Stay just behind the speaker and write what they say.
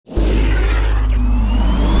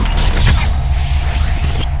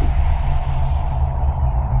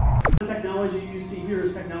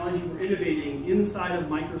inside of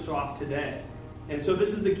Microsoft today. And so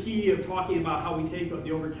this is the key of talking about how we take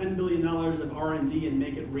the over $10 billion of R&D and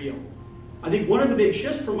make it real. I think one of the big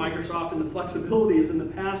shifts for Microsoft and the flexibility is in the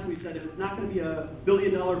past we said if it's not going to be a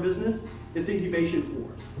billion-dollar business, it's incubation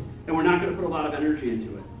for us. And we're not going to put a lot of energy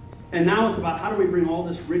into it. And now it's about how do we bring all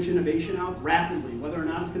this rich innovation out rapidly, whether or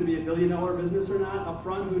not it's going to be a billion-dollar business or not up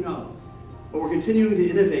front, who knows. But we're continuing to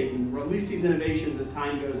innovate and release these innovations as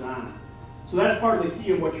time goes on. So that's part of the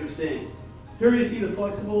key of what you're seeing. Here you see the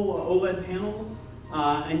flexible OLED panels.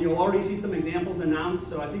 And you'll already see some examples announced.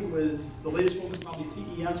 So I think it was, the latest one was probably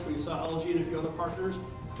CES, where you saw LG and a few other partners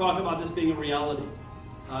talk about this being a reality.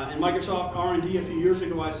 And Microsoft R&D a few years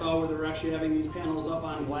ago I saw where they were actually having these panels up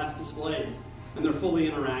on glass displays, and they're fully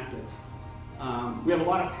interactive. We have a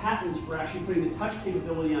lot of patents for actually putting the touch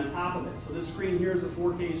capability on top of it. So this screen here is a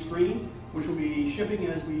 4K screen, which will be shipping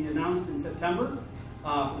as we announced in September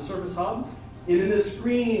for the Surface Hubs. And in this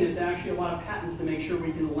screen, it's actually a lot of patents to make sure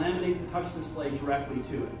we can laminate the touch display directly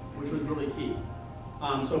to it, which was really key.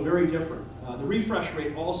 So very different. The refresh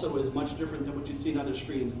rate also is much different than what you'd see in other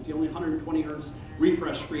screens. It's the only 120 hertz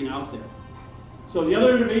refresh screen out there. So the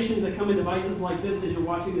other innovations that come in devices like this as you're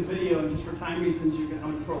watching the video, and just for time reasons, I'm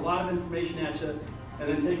going to throw a lot of information at you and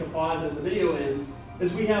then take a pause as the video ends,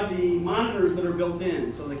 is we have the monitors that are built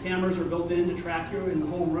in. So the cameras are built in to track you in the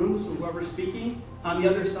whole room, so whoever's speaking. On the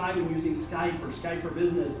other side, I'm using Skype or Skype for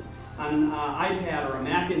Business on an iPad or a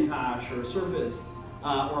Macintosh or a Surface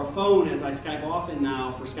or a phone, as I Skype often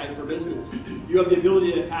now for Skype for Business. You have the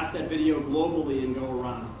ability to pass that video globally and go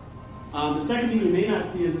around. The second thing you may not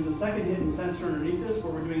see is there's a second hidden sensor underneath this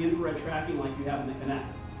where we're doing infrared tracking like you have in the Kinect.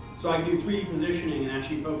 So I can do 3D positioning and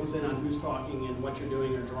actually focus in on who's talking and what you're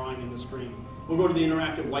doing or drawing in the screen. We'll go to the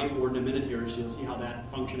interactive whiteboard in a minute here, so you'll see how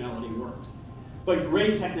that functionality works. But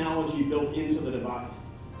great technology built into the device.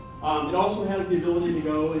 It also has the ability to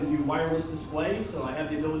go and do wireless display, so I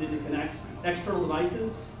have the ability to connect external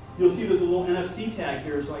devices. You'll see there's a little NFC tag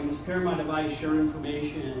here, so I can just pair my device, share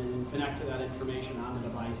information, and connect to that information on the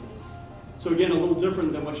devices. So again, a little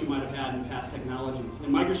different than what you might have had in past technologies.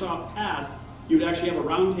 In Microsoft Past, you would actually have a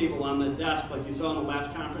round table on the desk like you saw in the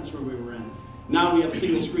last conference room we were in. Now we have a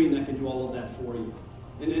single screen that can do all of that for you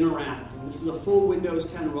and interact. And this is a full Windows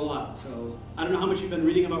 10 rollout. So I don't know how much you've been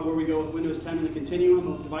reading about where we go with Windows 10 and the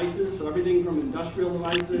continuum of devices. So everything from industrial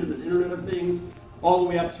devices and Internet of Things all the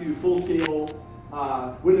way up to full-scale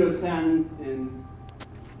Windows 10 and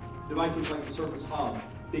devices like the Surface Hub,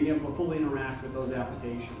 being able to fully interact with those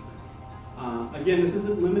applications. Again, this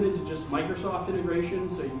isn't limited to just Microsoft integration,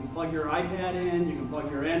 so you can plug your iPad in, you can plug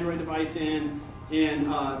your Android device in, and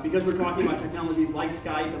because we're talking about technologies like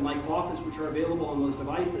Skype and like Office, which are available on those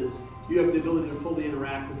devices, you have the ability to fully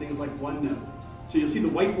interact with things like OneNote. So you'll see the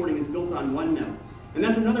whiteboarding is built on OneNote. And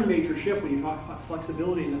that's another major shift when you talk about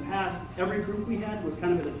flexibility. In the past, every group we had was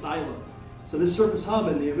kind of in a silo. So this Surface Hub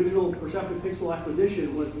and the original Perceptive Pixel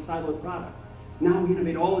acquisition was the siloed product. Now we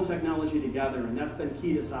innovate all the technology together, and that's been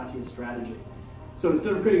key to Satya's strategy. So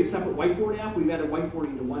instead of creating a separate whiteboard app, we've added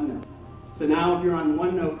whiteboarding to OneNote. So now if you're on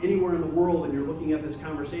OneNote anywhere in the world and you're looking at this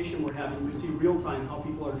conversation we're having, you can see real time how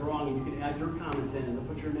people are drawing, and you can add your comments in and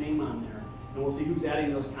put your name on there. And we'll see who's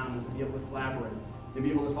adding those comments and be able to collaborate and be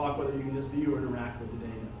able to talk whether you can just view or interact with the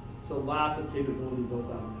data. So lots of capability built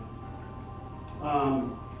on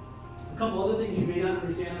that. A couple other things you may not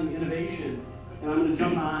understand on the innovation, and I'm going to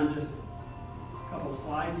jump on just a couple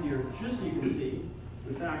slides here just so you can see.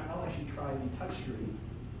 In fact, I'll actually try the touch screen.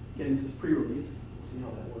 Again, this is pre-release. We'll see how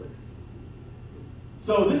that works.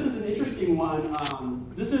 So this is an interesting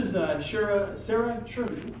one. This is Sarah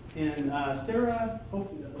Sherman, and Sarah,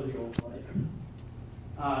 hopefully that video will play,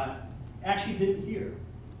 actually didn't hear.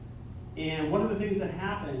 And one of the things that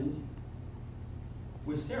happened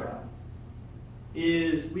with Sarah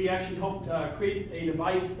is we actually helped create a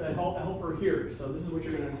device to help her hear. So this is what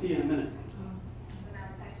you're going to see in a minute.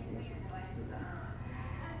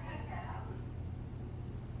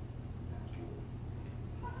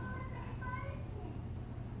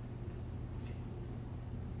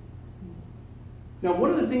 Now,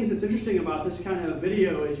 one of the things that's interesting about this kind of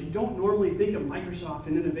video is you don't normally think of Microsoft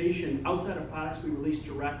and innovation outside of products we release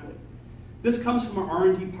directly. This comes from our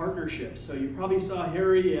R&D partnership. So you probably saw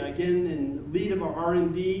Harry, again, in lead of our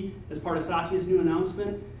R&D as part of Satya's new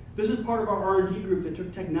announcement. This is part of our R&D group that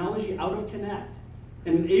took technology out of Connect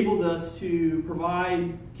and enabled us to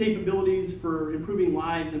provide capabilities for improving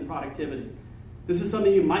lives and productivity. This is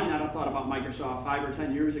something you might not have thought about Microsoft 5 or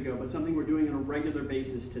 10 years ago, but something we're doing on a regular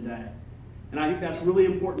basis today. And I think that's really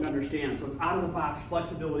important to understand. So it's out-of-the-box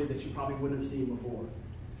flexibility that you probably wouldn't have seen before.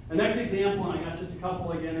 The next example, and I got just a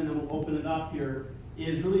couple again, and then we'll open it up here,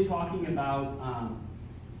 is really talking about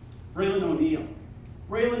Braylon O'Neill.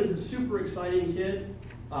 Braylon is a super exciting kid.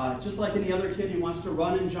 Just like any other kid, he wants to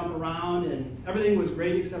run and jump around, and everything was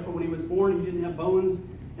great except for when he was born, he didn't have bones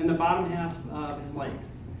in the bottom half of his legs.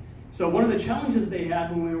 So one of the challenges they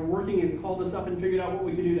had when we were working and called us up and figured out what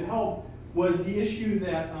we could do to help was the issue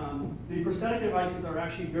that the prosthetic devices are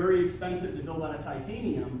actually very expensive to build out of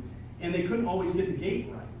titanium, and they couldn't always get the gait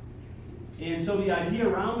right. And so the idea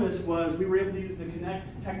around this was we were able to use the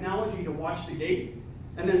Connect technology to watch the gait,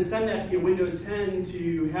 and then send that via Windows 10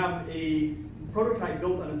 to have a prototype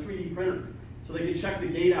built on a 3D printer, so they could check the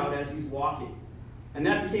gait out as he's walking. And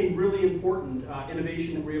that became really important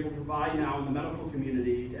innovation that we're able to provide now in the medical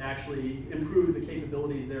community to actually improve the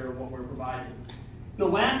capabilities there of what we're providing. The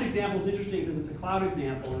last example is interesting because it's a cloud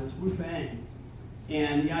example, and it's Wufang.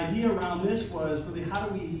 And the idea around this was really how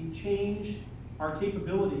do we change our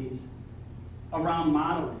capabilities around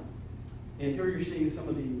modeling. And here you're seeing some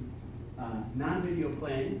of the non-video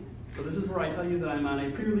playing. So this is where I tell you that I'm on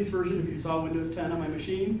a pre-release version, if you saw Windows 10 on my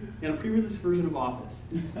machine, and a pre-release version of Office.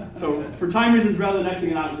 So for time reasons, rather than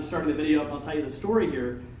Xing it out and just starting the video up, I'll tell you the story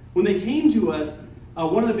here. When they came to us,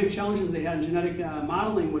 one of the big challenges they had in genetic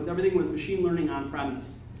modeling was everything was machine learning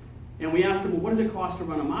on-premise. And we asked them, well, what does it cost to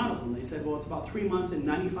run a model? And they said, well, it's about 3 months and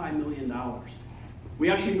 $95 million. We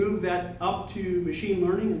actually moved that up to machine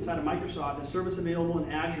learning inside of Microsoft, a service available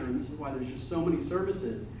in Azure, and this is why there's just so many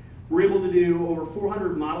services. We're able to do over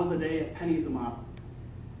 400 models a day at pennies a model.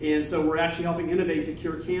 And so we're actually helping innovate to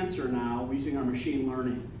cure cancer now using our machine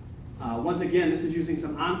learning. Once again, this is using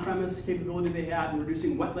some on-premise capability they had and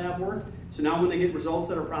reducing wet lab work. So now when they get results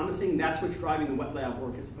that are promising, that's what's driving the wet lab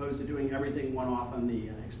work as opposed to doing everything one-off on the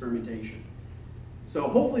experimentation. So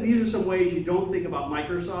hopefully these are some ways you don't think about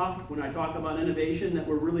Microsoft when I talk about innovation, that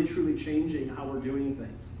we're really truly changing how we're doing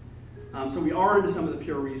things. So we are into some of the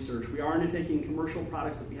pure research. We are into taking commercial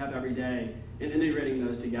products that we have every day and integrating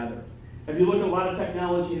those together. If you look at a lot of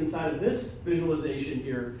technology inside of this visualization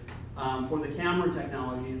here, for the camera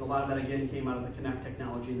technologies, a lot of that again came out of the Connect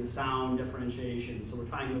technology, the sound differentiation. So we're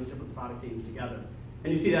tying those different product teams together.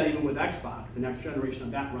 And you see that even with Xbox. The next generation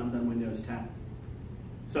of that runs on Windows 10.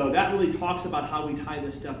 So that really talks about how we tie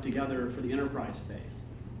this stuff together for the enterprise space.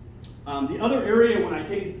 The other area when I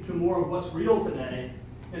take to more of what's real today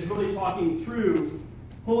is really talking through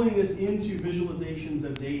pulling this into visualizations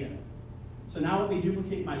of data. So now let me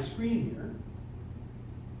duplicate my screen here.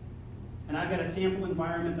 And I've got a sample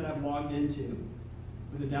environment that I've logged into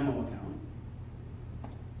with a demo account.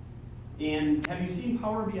 And have you seen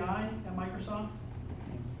Power BI at Microsoft?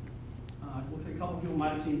 It looks like a couple of people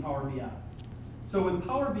might have seen Power BI. So with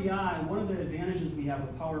Power BI, one of the advantages we have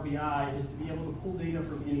with Power BI is to be able to pull data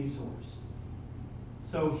from any source.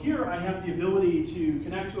 So here I have the ability to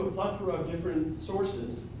connect to a plethora of different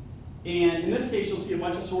sources. And in this case, you'll see a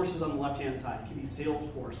bunch of sources on the left-hand side. It could be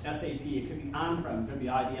Salesforce, SAP, it could be on-prem, it could be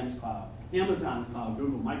IBM's cloud, Amazon's cloud,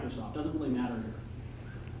 Google, Microsoft, doesn't really matter here.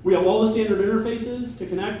 We have all the standard interfaces to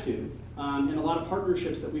connect to, and a lot of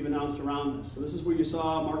partnerships that we've announced around this. So this is where you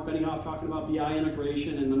saw Mark Benioff talking about BI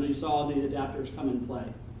integration, and then you saw the adapters come in play.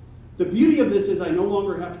 The beauty of this is I no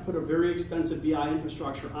longer have to put a very expensive BI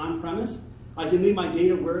infrastructure on-premise. I can leave my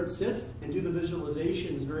data where it sits and do the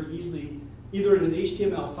visualizations very easily, either in an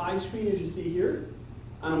HTML5 screen, as you see here,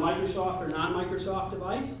 on a Microsoft or non-Microsoft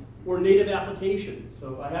device, or native applications.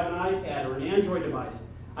 So if I have an iPad or an Android device,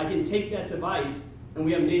 I can take that device, and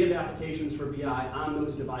we have native applications for BI on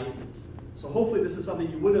those devices. So hopefully this is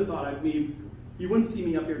something you wouldn't have thought of me, you wouldn't see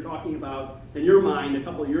me up here talking about in your mind a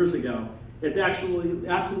couple of years ago. It's actually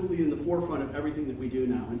absolutely in the forefront of everything that we do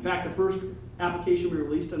now. In fact, the first application we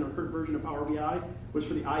released on our current version of Power BI was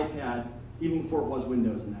for the iPad, even before it was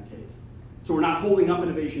Windows in that case. So we're not holding up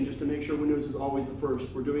innovation just to make sure Windows is always the first.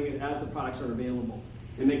 We're doing it as the products are available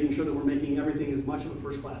and making sure that we're making everything as much of a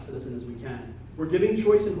first-class citizen as we can. We're giving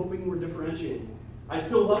choice and hoping we're differentiating. I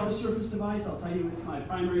still love the Surface device. I'll tell you, it's my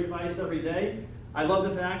primary device every day. I love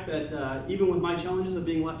the fact that even with my challenges of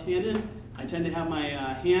being left-handed, I tend to have my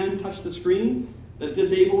hand touch the screen, that it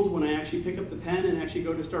disables when I actually pick up the pen and actually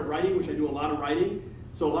go to start writing, which I do a lot of writing.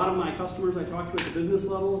 So a lot of my customers I talk to at the business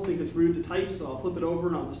level think it's rude to type, so I'll flip it over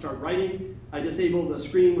and I'll just start writing. I disable the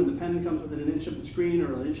screen when the pen comes within an inch of the screen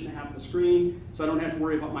or an inch and a half of the screen, so I don't have to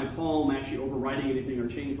worry about my palm actually overwriting anything or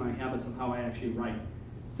change my habits of how I actually write.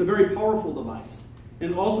 It's a very powerful device.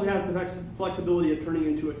 And it also has the flexibility of turning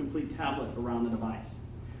into a complete tablet around the device.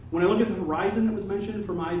 When I look at the Horizon that was mentioned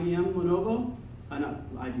from IBM, Lenovo,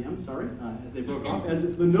 not IBM, sorry, as they broke off, as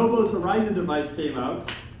Lenovo's Horizon device came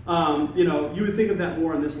out, you would think of that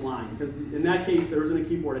more on this line, because in that case there isn't a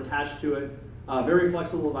keyboard attached to it. Very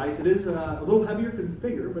flexible device. It is a little heavier because it's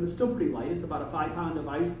bigger, but it's still pretty light. It's about a 5-pound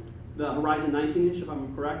device the Horizon 19-inch, if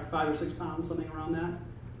I'm correct, 5 or 6 pounds, something around that.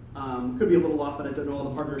 Could be a little off, but I don't know all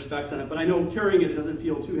the hardware specs on it. But I know carrying it doesn't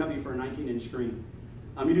feel too heavy for a 19-inch screen.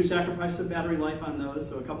 You do sacrifice some battery life on those,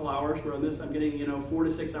 so a couple hours. Where on this, I'm getting 4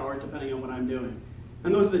 to 6 hours depending on what I'm doing.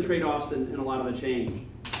 And those are the trade-offs in a lot of the change.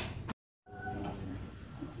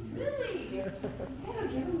 Really? You guys are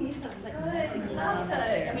giving me some stuff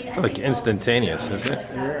to, I mean, It's like instantaneous, isn't it?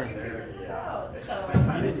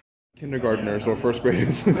 Kindergartners or first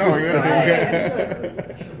graders. Oh, yeah.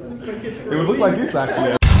 It would look like this,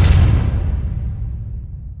 actually.